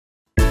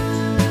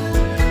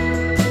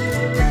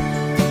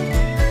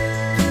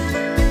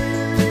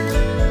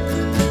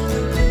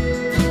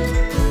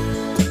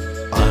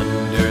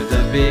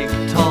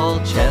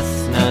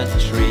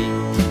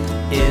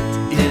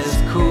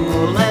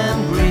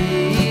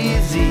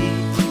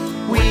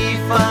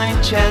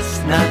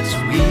chestnuts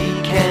we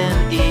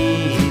can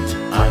eat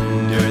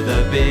under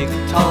the big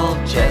tall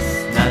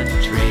chestnut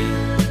tree.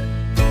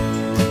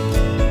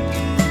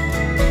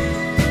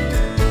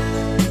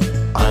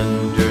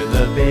 Under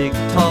the big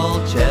tall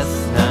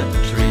chestnut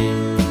tree,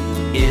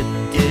 it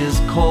is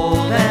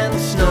cold and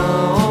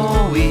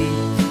snowy.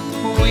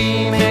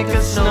 We make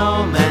a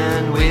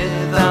snowman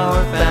with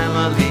our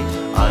family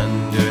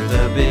under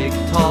the big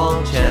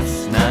tall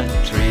chestnut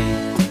tree.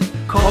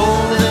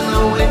 Cold in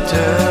the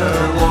winter,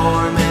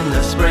 warm in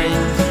the spring,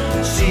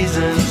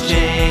 seasons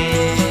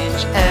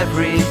change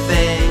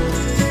everything.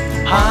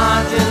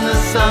 Hot in the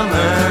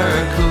summer,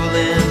 cool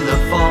in the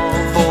fall,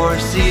 4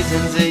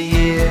 seasons a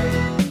year,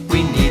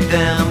 we need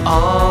them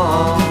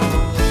all.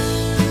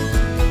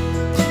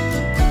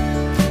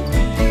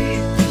 We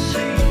need the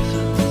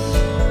seasons,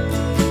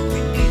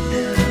 we need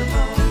them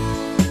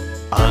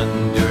all.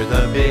 Under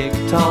the big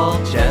tall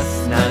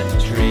chestnut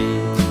tree,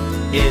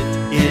 it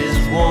is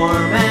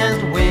warm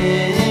and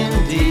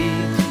windy.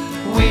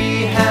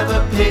 We have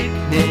a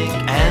picnic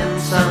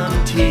and some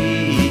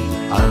tea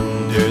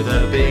under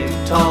the big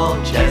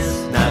tall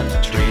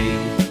chestnut tree.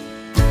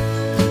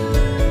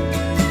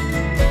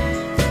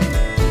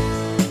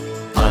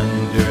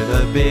 Under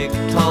the big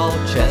tall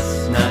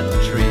chestnut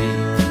tree,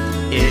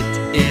 it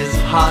is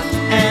hot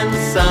and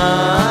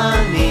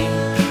sunny.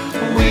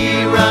 We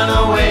run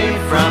away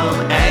from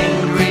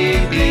angry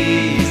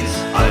bees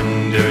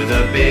under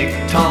the big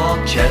tall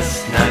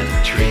chestnut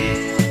tree.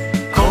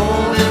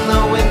 Cold in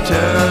the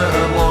winter,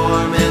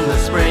 warm in the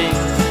spring,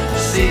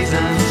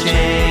 seasons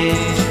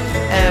change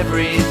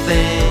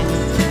everything.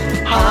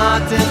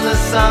 Hot in the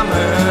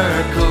summer,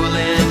 cool